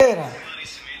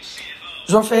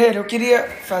João Ferreira, eu queria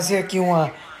fazer aqui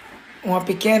uma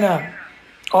pequena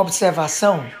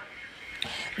observação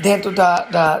dentro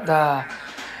da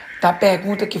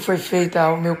pergunta que foi feita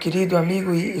ao meu querido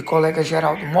amigo e colega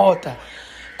Geraldo Mota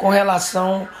com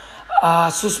relação à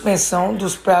suspensão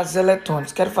dos prazos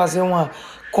eletrônicos. Quero fazer uma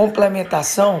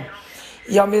complementação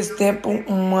e, ao mesmo tempo,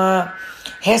 uma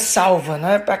ressalva,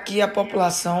 né, para que a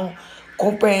população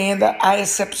compreenda a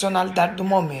excepcionalidade do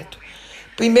momento.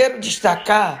 Primeiro,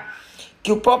 destacar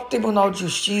que o próprio Tribunal de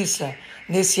Justiça,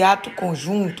 nesse ato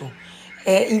conjunto,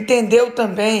 entendeu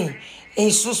também em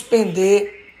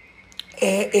suspender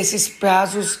esses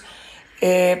prazos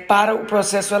para o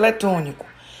processo eletrônico.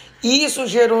 E isso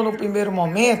gerou no primeiro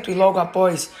momento, e logo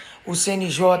após o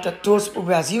CNJ trouxe para o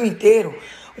Brasil inteiro,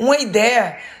 uma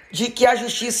ideia de que a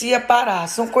justiça ia parar.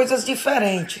 São coisas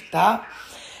diferentes, tá?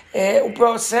 O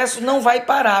processo não vai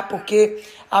parar, porque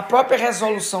a própria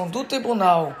resolução do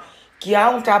tribunal, que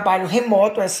há um trabalho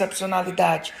remoto, a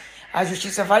excepcionalidade, a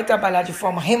justiça vai trabalhar de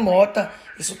forma remota,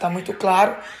 isso está muito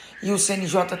claro, e o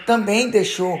CNJ também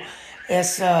deixou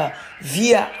essa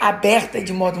via aberta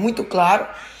de modo muito claro,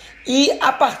 e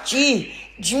a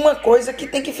partir de uma coisa que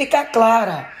tem que ficar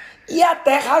clara, e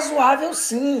até razoável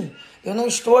sim. Eu não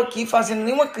estou aqui fazendo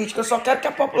nenhuma crítica, eu só quero que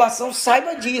a população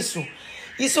saiba disso.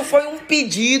 Isso foi um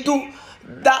pedido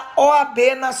da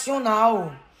OAB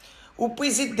Nacional. O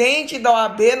presidente da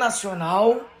OAB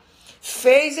Nacional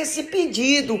fez esse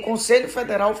pedido, o Conselho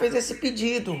Federal fez esse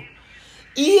pedido.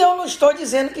 E eu não estou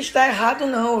dizendo que está errado,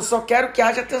 não. Eu só quero que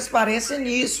haja transparência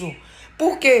nisso.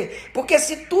 Por quê? Porque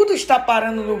se tudo está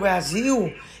parando no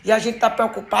Brasil e a gente está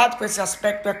preocupado com esse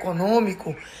aspecto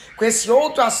econômico, com esse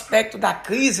outro aspecto da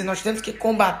crise, nós temos que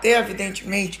combater,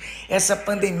 evidentemente, essa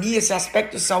pandemia, esse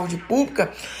aspecto de saúde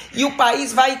pública, e o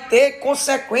país vai ter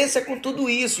consequência com tudo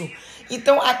isso.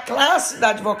 Então, a classe da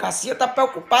advocacia está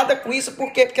preocupada com isso.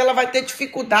 Por quê? Porque ela vai ter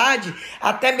dificuldade,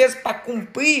 até mesmo para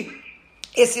cumprir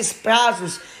esses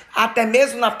prazos, até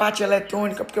mesmo na parte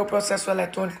eletrônica, porque o processo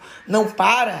eletrônico não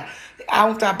para, há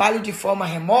um trabalho de forma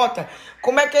remota.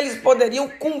 Como é que eles poderiam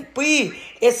cumprir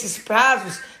esses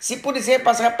prazos se, por exemplo,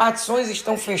 as repartições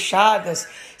estão fechadas,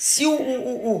 se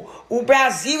o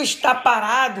Brasil está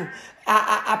parado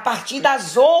a partir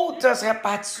das outras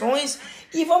repartições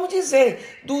e, vamos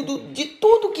dizer, de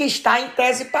tudo que está em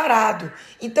tese parado.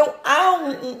 Então, há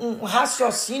um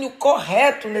raciocínio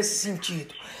correto nesse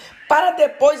sentido. Para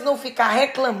depois não ficar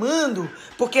reclamando,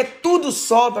 porque tudo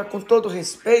sobra, com todo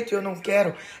respeito, e eu não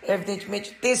quero,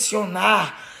 evidentemente,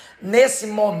 tensionar nesse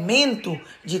momento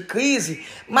de crise,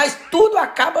 mas tudo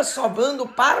acaba sobrando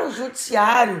para o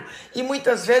judiciário e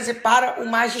muitas vezes para o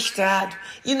magistrado.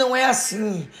 E não é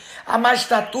assim. A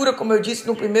magistratura, como eu disse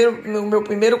no meu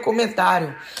primeiro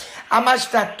comentário, a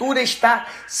magistratura está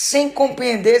sem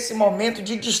compreender esse momento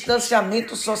de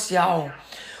distanciamento social.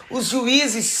 Os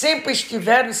juízes sempre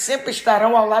estiveram e sempre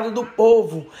estarão ao lado do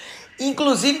povo.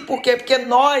 Inclusive por quê? Porque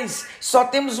nós só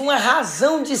temos uma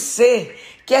razão de ser,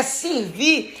 que é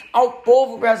servir ao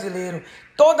povo brasileiro.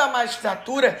 Toda a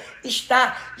magistratura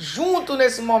está junto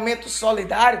nesse momento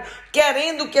solidário,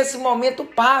 querendo que esse momento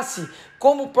passe,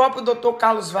 como o próprio doutor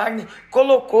Carlos Wagner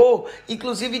colocou,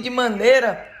 inclusive de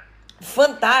maneira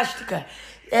fantástica,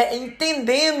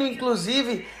 entendendo,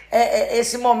 inclusive,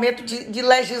 esse momento de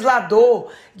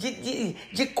legislador,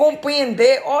 de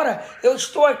compreender. Ora, eu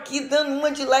estou aqui dando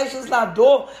uma de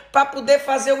legislador para poder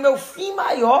fazer o meu fim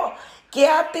maior, que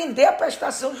é atender a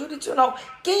prestação jurisdicional.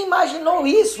 Quem imaginou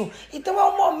isso? Então é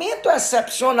um momento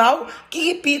excepcional que,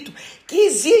 repito, que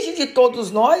exige de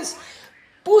todos nós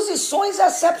posições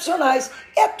excepcionais.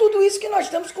 É tudo isso que nós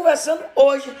estamos conversando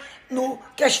hoje no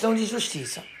Questão de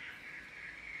Justiça.